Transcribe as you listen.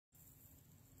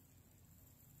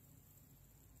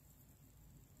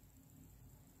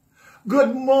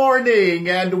Good morning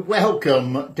and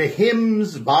welcome to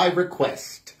Hymns by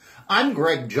Request. I'm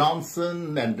Greg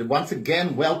Johnson, and once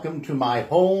again, welcome to my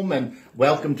home and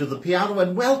welcome to the piano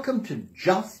and welcome to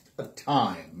Just a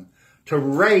Time to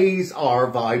raise our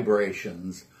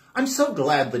vibrations. I'm so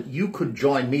glad that you could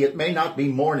join me. It may not be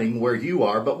morning where you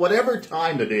are, but whatever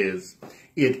time it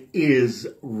is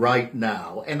right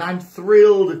now. And I'm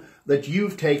thrilled that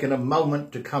you've taken a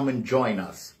moment to come and join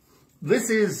us.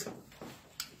 This is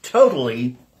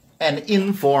totally an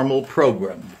informal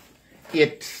program.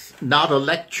 It's not a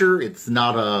lecture, it's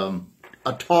not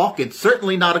a talk, it's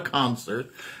certainly not a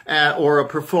concert or a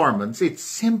performance. It's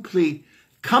simply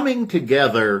coming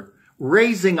together,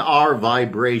 raising our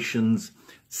vibrations,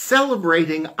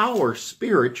 celebrating our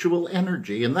spiritual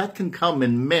energy, and that can come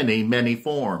in many, many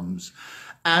forms.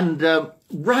 And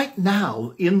right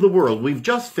now in the world, we've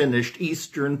just finished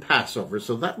Easter and Passover,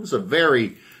 so that was a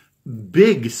very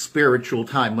big spiritual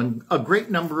time when a great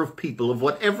number of people of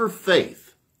whatever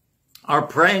faith are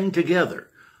praying together.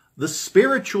 The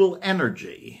spiritual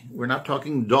energy, we're not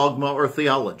talking dogma or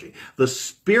theology, the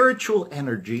spiritual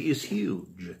energy is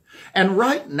huge. And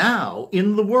right now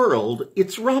in the world,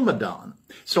 it's Ramadan.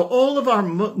 So all of our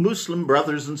Muslim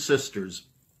brothers and sisters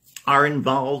are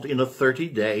involved in a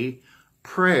 30-day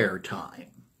prayer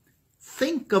time.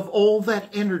 Think of all that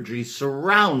energy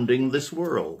surrounding this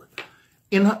world.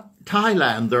 In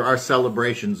Thailand, there are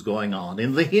celebrations going on.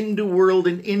 In the Hindu world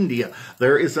in India,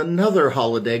 there is another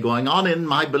holiday going on. In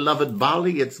my beloved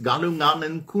Bali, it's Galungan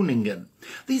and Kuningan.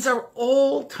 These are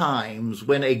all times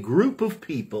when a group of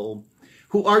people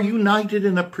who are united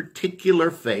in a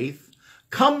particular faith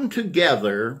come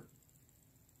together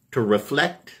to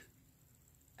reflect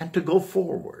and to go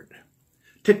forward,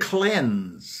 to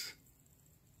cleanse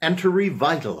and to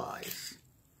revitalize.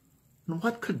 And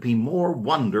what could be more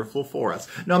wonderful for us?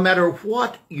 No matter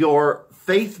what your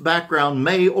faith background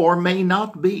may or may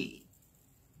not be,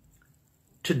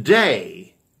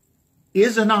 today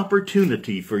is an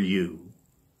opportunity for you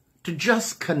to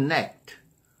just connect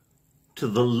to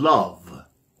the love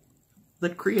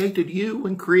that created you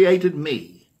and created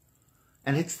me.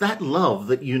 And it's that love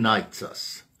that unites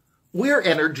us. We're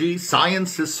energy.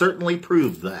 Science has certainly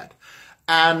proved that.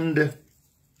 And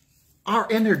our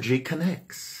energy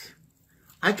connects.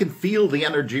 I can feel the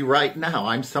energy right now.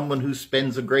 I'm someone who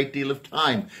spends a great deal of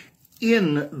time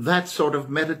in that sort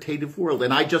of meditative world,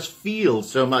 and I just feel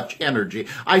so much energy.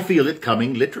 I feel it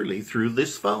coming literally through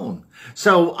this phone.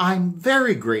 So I'm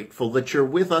very grateful that you're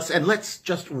with us, and let's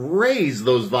just raise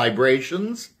those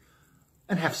vibrations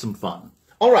and have some fun.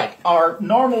 All right, our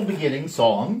normal beginning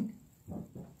song.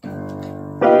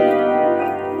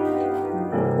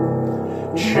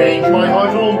 Change my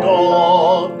heart, oh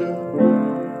God,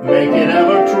 make it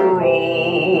ever true.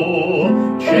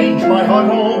 Change my heart,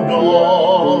 oh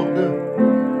God,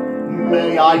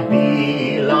 may I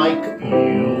be like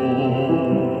you.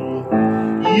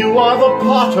 You are the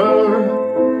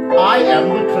potter, I am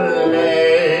the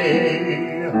clay.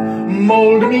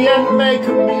 Mold me and make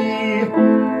me,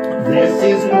 this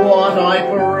is what I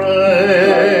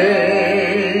pray.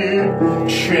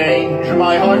 Change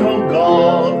my heart, oh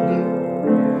God,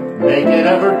 make it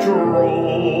ever true.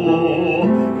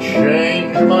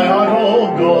 Change my heart,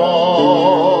 oh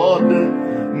God,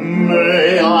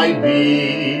 may I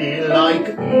be like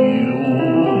you,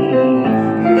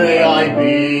 may I be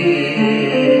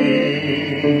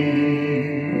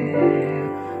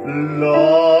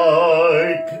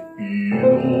like you.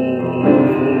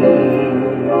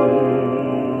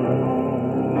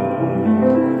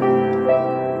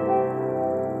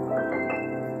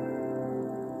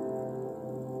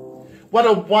 What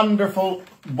a wonderful,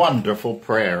 wonderful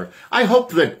prayer. I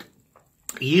hope that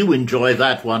you enjoy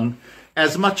that one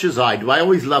as much as I do. I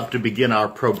always love to begin our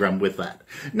program with that.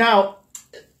 Now,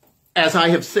 as I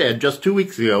have said, just 2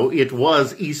 weeks ago, it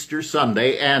was Easter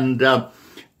Sunday, and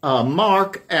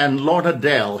Mark and Lorna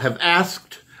Dell have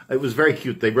asked, it was very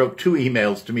cute, they wrote 2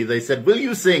 emails to me. They said, will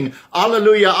you sing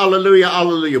Alleluia, Alleluia,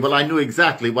 Alleluia? Well, I knew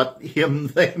exactly what hymn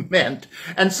they meant.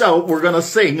 And so we're going to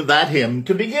sing that hymn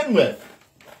to begin with.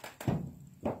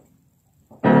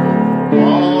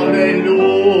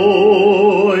 Alleluia,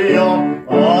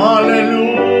 Alleluia,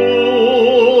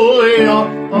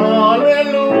 Alleluia.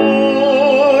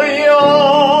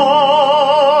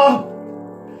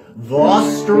 The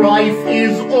strife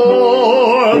is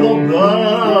o'er, the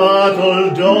battle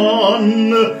done,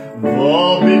 the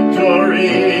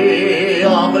victory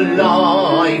of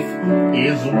life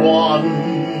is won.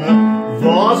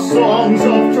 The songs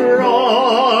of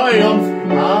triumph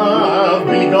have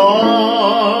begun.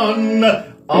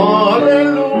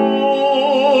 Alleluia,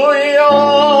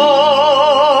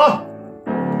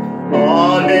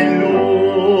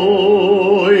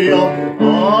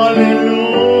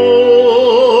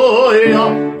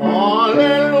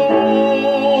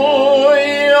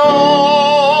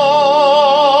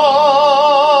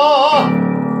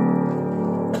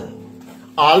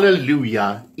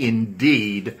 Hallelujah,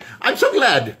 indeed. I'm so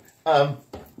glad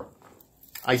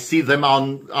I see them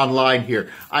online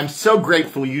here. I'm so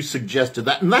grateful you suggested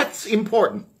that, and that's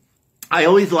important. I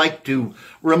always like to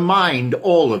remind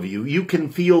all of you, you can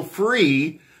feel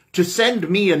free to send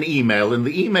me an email, and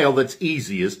the email that's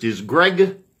easiest is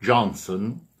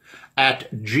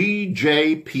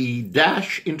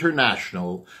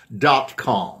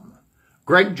gregjohnson@gjp-international.com.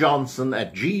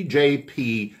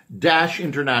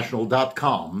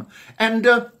 gregjohnson@gjp-international.com, and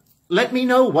let me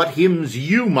know what hymns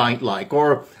you might like,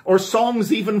 or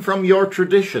songs even from your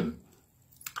tradition.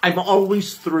 I'm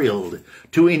always thrilled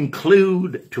to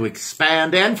include, to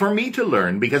expand, and for me to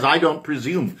learn, because I don't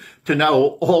presume to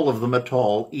know all of them at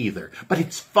all either. But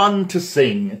it's fun to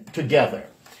sing together.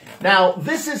 Now,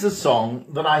 this is a song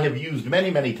that I have used many,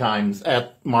 many times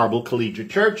at Marble Collegiate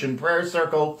Church and Prayer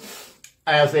Circle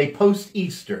as a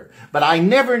post-Easter, but I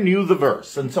never knew the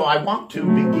verse, and so I want to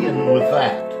begin with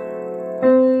that.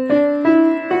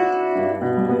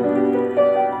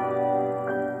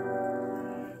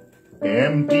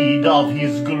 Emptied of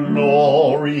his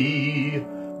glory,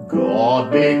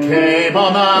 God became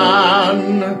a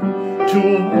man to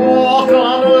walk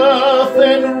on earth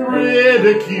in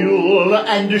ridicule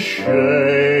and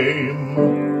shame.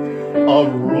 A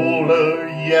ruler,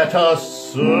 yet a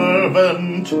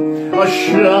servant, a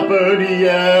shepherd,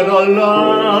 yet a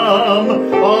lamb,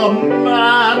 a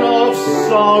man of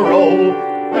sorrow,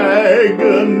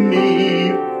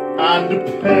 agony, and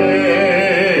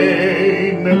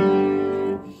pain.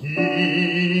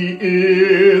 He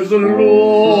is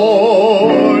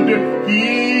Lord,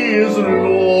 He is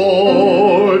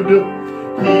Lord,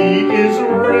 He is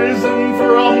risen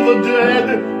from the dead,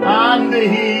 and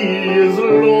He is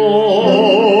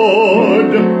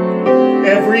Lord.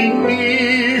 Every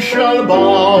knee shall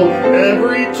bow,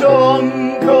 every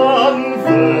tongue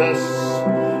confess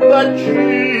that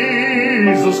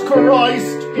Jesus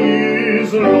Christ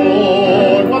is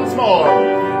Lord. Once more,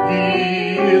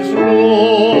 He is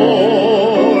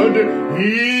Lord,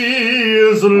 He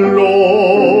is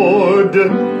Lord.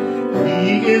 He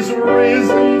is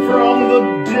risen from the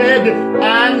dead,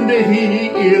 and He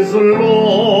is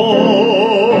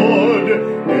Lord.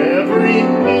 Every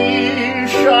knee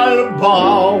shall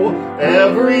bow,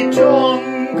 every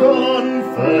tongue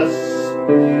confess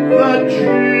that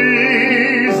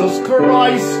Jesus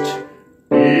Christ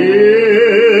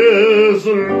is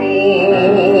Lord.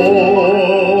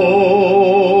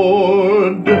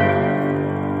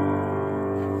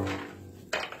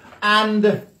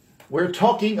 And we're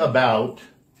talking about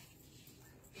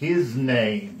His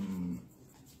name.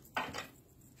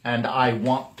 And I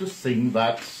want to sing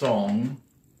that song.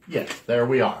 Yes, there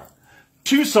we are.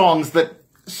 Two songs that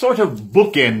sort of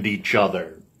bookend each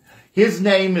other. His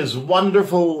name is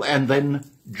Wonderful, and then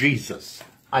Jesus.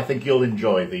 I think you'll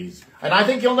enjoy these. And I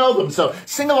think you'll know them. So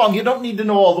sing along. You don't need to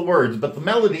know all the words, but the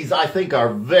melodies I think are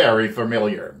very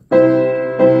familiar.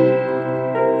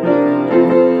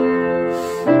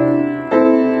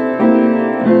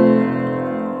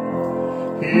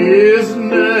 His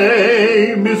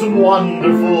name is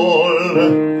wonderful.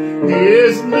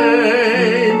 His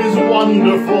name is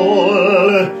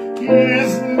wonderful.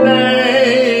 His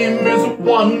name is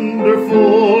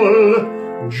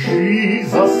wonderful.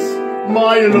 Jesus,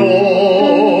 my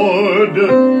Lord.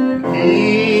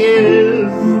 He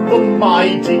is the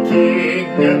mighty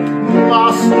King,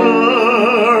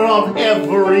 Master of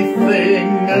everything.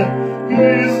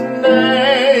 His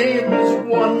name is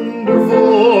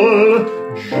wonderful.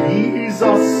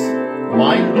 Jesus,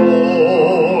 my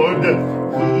Lord.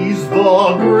 He's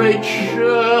the great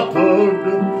shepherd,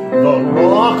 the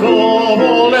rock of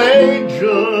all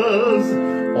ages.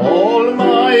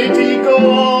 Almighty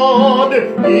God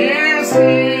is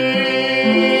He.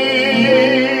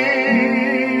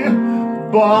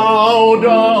 Bow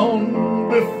down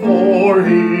before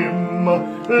Him,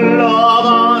 love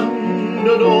and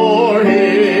adore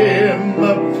Him.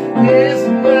 His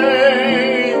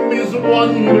name is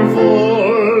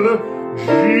wonderful.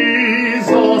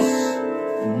 Jesus,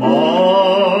 my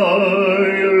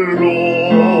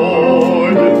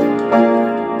Lord.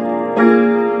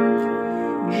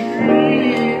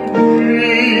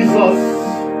 Jesus,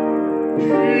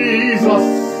 Jesus,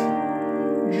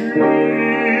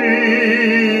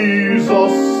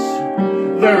 Jesus.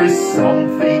 There is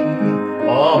something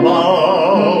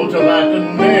about that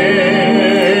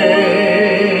name.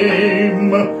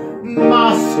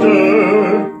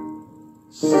 Master,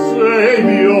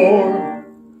 Savior,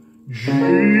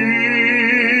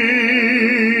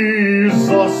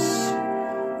 Jesus,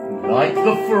 like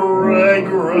the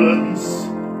fragrance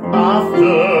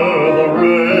after the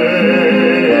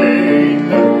rain.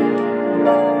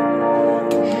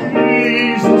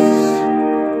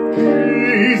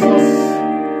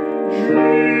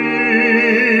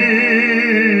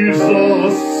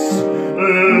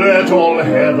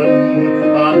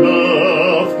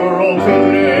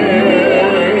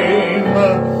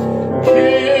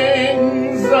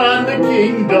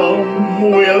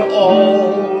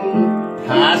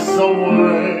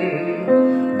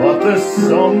 there's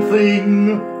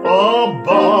something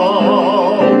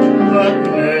about that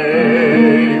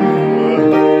name.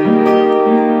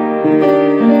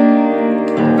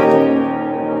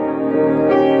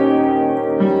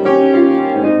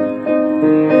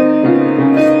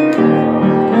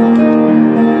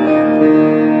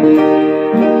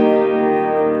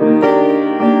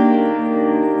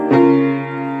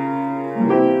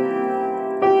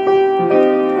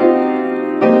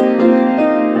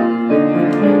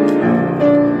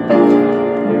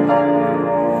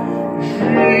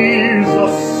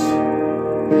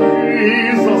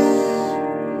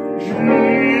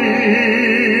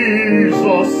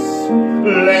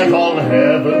 Let all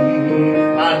heaven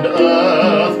and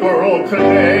earth proclaim,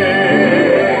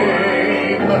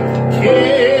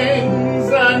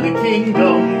 kings and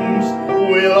kingdoms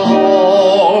will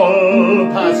all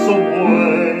pass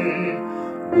away,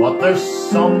 but there's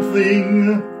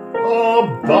something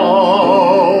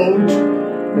about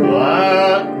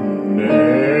that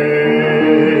name.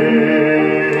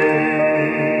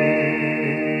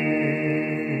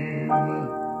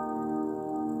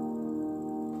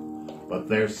 But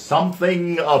there's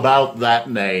something about that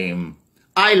name.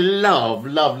 I love,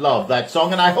 love, love that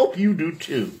song, and I hope you do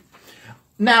too.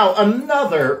 Now,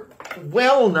 another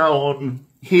well-known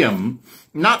hymn,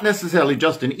 not necessarily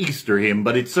just an Easter hymn,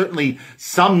 but it certainly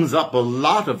sums up a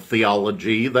lot of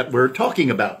theology that we're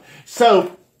talking about.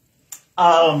 So,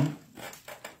 Love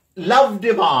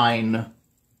Divine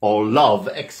or Love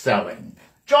Excelling.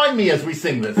 Join me as we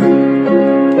sing this.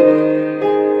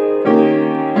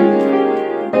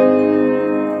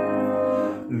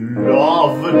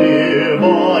 Love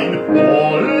divine,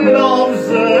 oh love's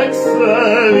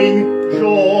excelling,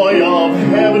 joy of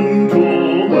heaven to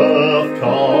earth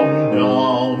come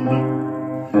down.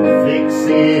 Fix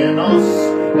in us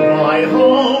thy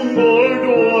humble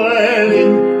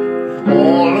dwelling,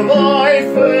 all thy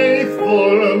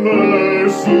faithful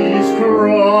mercies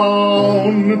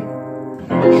crown.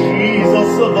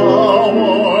 Jesus,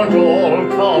 thou art all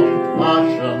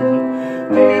compassion,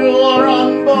 pure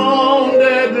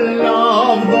unbounded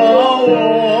love thou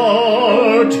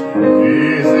art.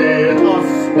 Visit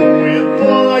us with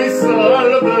thy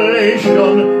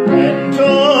salvation,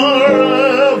 enter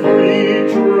every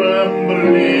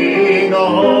trembling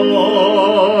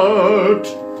heart.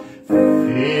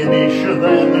 Finish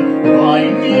then thy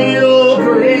new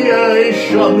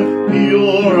creation,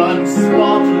 pure and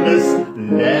spotless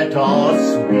let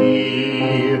us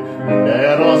be.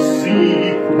 Let us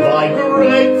see thy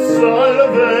great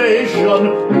salvation,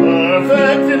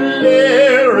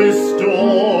 perfectly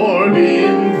restored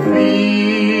in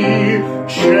thee,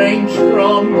 changed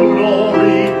from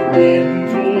glory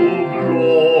into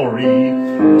glory,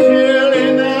 till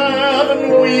in heaven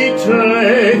we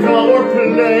take our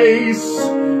place,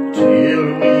 till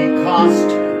we cast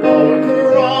our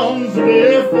crowns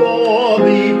before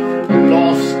thee,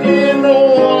 lost in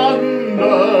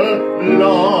wonder,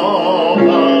 love,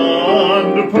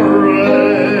 and praise.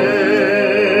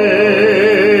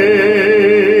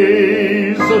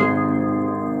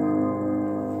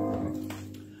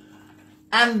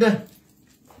 And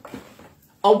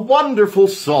a wonderful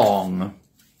song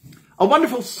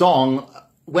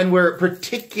when we're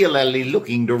particularly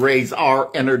looking to raise our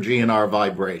energy and our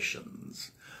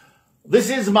vibrations. This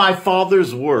is my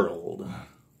Father's world.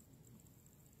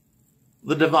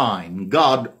 The divine,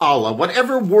 God, Allah,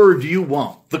 whatever word you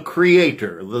want, the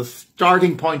creator, the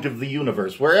starting point of the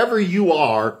universe, wherever you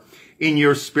are in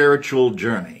your spiritual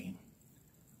journey.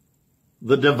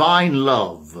 The divine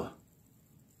love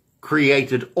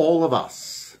created all of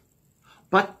us,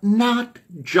 but not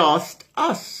just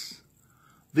us.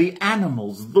 The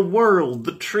animals, the world,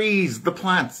 the trees, the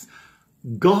plants.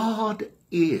 God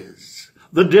is,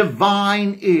 the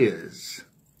divine is,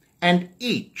 and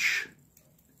each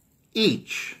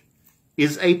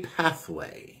is a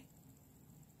pathway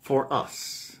for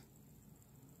us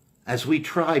as we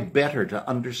try better to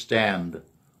understand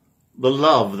the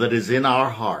love that is in our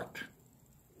heart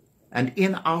and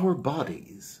in our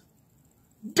bodies,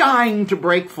 dying to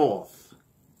break forth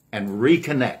and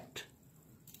reconnect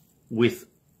with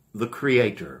the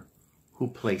Creator who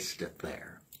placed it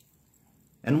there.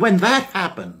 And when that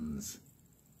happens,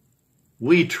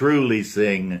 we truly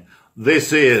sing,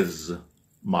 "This is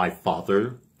my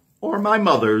father or my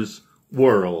mother's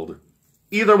world."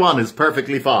 Either one is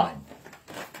perfectly fine.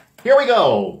 Here we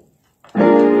go.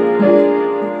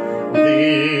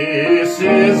 This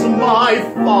is my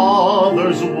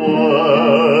Father's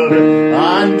word,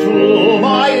 and to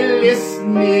my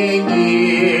listening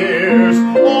ears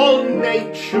all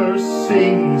nature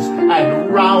sings,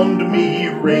 and round me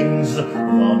rings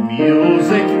the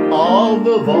music of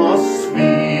the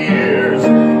spheres.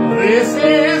 This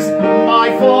is my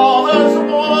Father's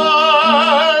word.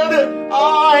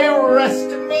 I rest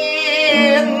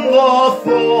me in the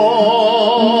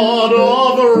thought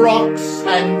of rocks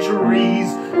and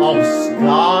trees, of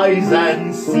skies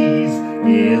and seas.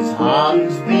 His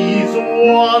hands these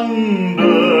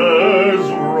wonders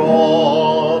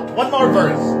wrought. One more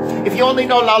verse. If you only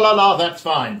know la la la, that's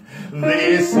fine.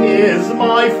 This is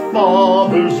my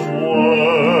Father's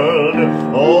word.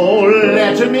 Oh,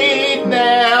 let me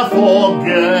ne'er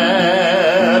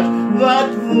forget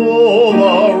that though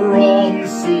the wrong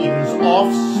seems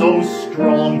oft so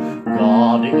strong,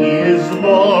 God is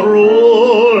the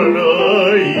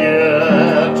ruler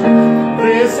yet.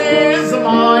 This is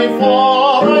my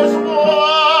Father's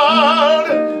word.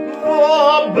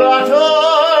 The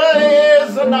battle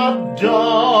is not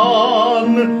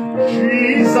done.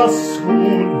 Jesus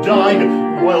who died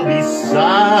will be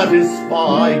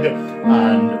satisfied,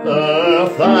 and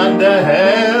earth and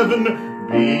heaven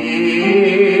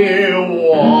be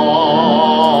one.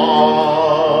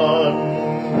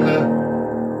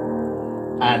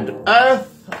 And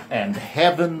earth and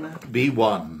heaven be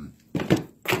one,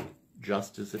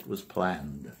 just as it was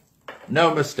planned.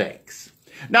 No mistakes.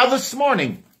 Now this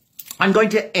morning, I'm going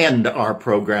to end our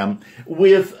program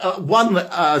with one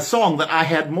song that I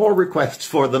had more requests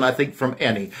for than I think from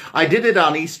any. I did it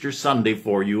on Easter Sunday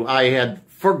for you. I had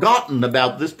forgotten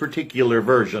about this particular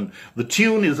version. The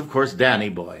tune is, of course, Danny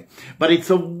Boy. But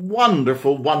it's a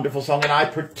wonderful, wonderful song, and I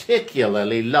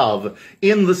particularly love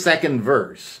in the second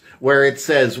verse where it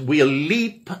says, we'll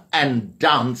leap and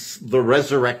dance the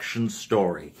resurrection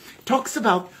story. It talks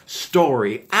about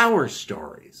story, our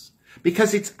stories,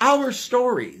 because it's our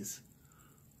stories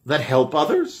that help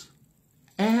others,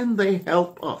 and they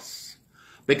help us.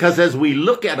 Because as we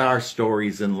look at our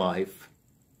stories in life,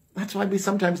 that's why we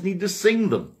sometimes need to sing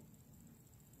them.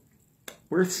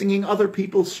 We're singing other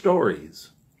people's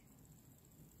stories.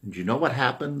 And you know what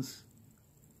happens?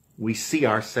 We see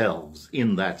ourselves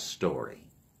in that story.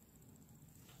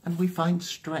 And we find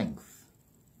strength.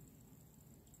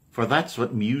 For that's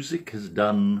what music has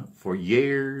done for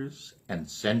years and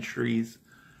centuries,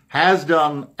 has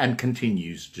done and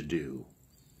continues to do.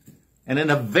 And in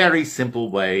a very simple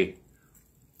way,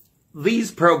 these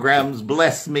programs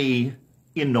bless me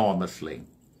enormously.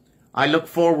 I look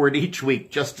forward each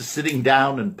week just to sitting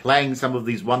down and playing some of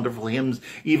these wonderful hymns,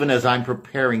 even as I'm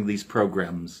preparing these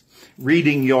programs,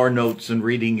 reading your notes and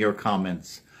reading your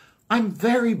comments. I'm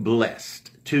very blessed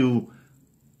to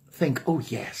think, oh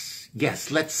yes,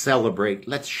 let's celebrate,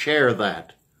 let's share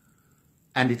that.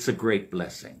 And it's a great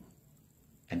blessing.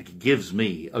 And it gives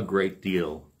me a great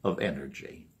deal of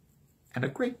energy and a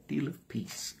great deal of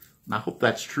peace. And I hope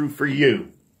that's true for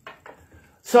you.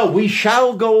 So we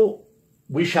shall go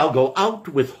out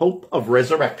with hope of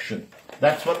resurrection.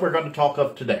 That's what we're going to talk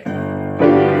of today.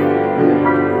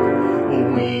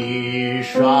 We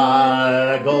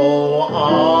shall go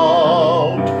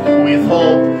out with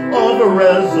hope of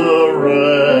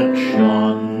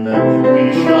resurrection.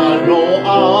 We shall go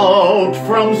out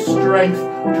from strength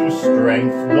to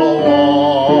strength go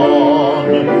on.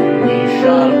 We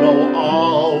shall go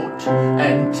out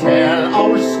and tell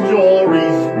our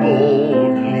stories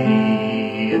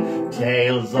boldly,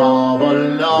 tales of a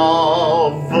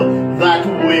love that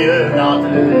will not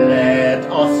let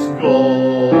us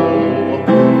go.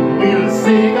 We'll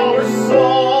sing our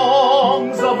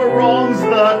songs of wrongs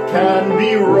that can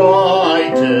be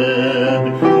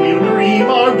righted. We'll dream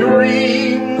our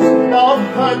dreams of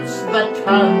hurts that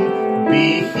can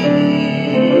be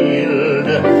healed.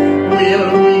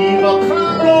 We'll weave a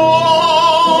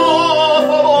cloth of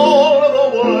all the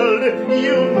world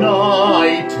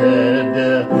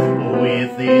united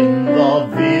within the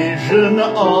vision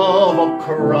of a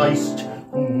Christ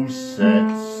who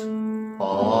sets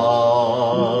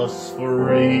us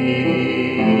free.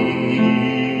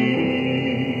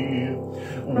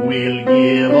 We'll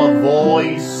give a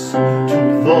voice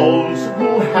to those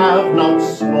who have not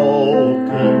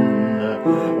spoken.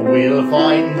 We'll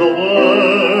find the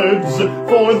words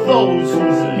for those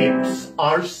whose lips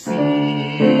are sealed.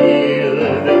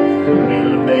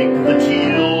 We'll make the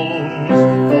tunes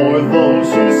for those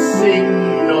who sing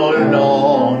no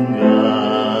longer,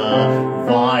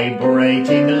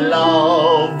 vibrating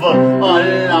love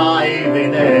alive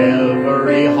in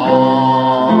every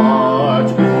heart.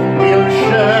 We'll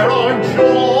share our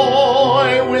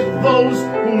joy with those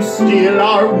who still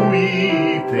are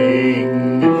weeping,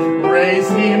 raise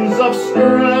hymns of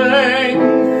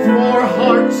strength for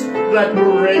hearts that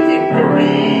break in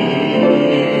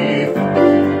grief.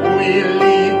 We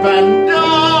leap and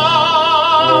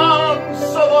dance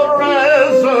of a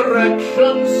resurrection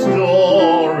creation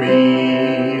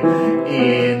story,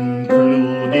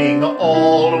 including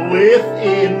all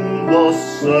within the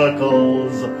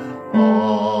circles of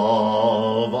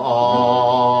our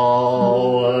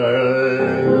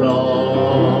love.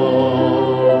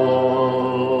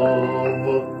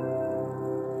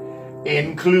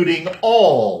 Including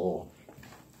all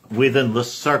within the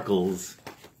circles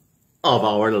of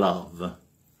our love.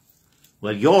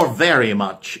 Well, you're very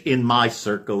much in my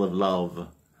circle of love.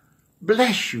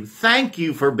 Bless you. Thank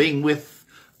you for being with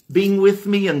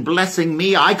me and blessing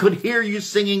me. I could hear you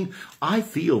singing. I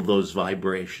feel those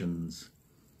vibrations.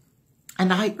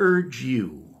 And I urge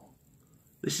you,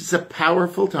 this is a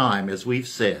powerful time, as we've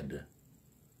said.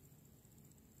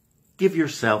 Give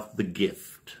yourself the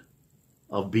gift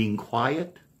of being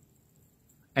quiet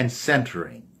and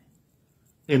centering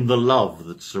in the love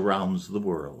that surrounds the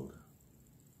world.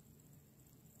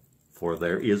 For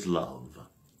there is love,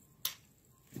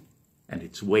 and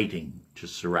it's waiting to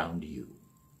surround you.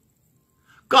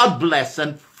 God bless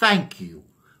and thank you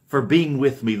for being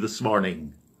with me this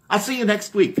morning. I'll see you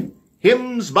next week.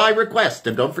 Hymns by request.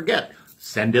 And don't forget,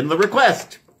 send in the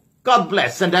request. God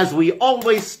bless. And as we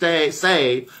always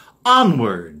say,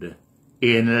 onward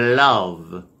in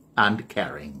love and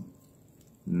caring.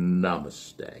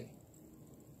 Namaste.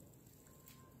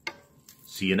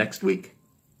 See you next week.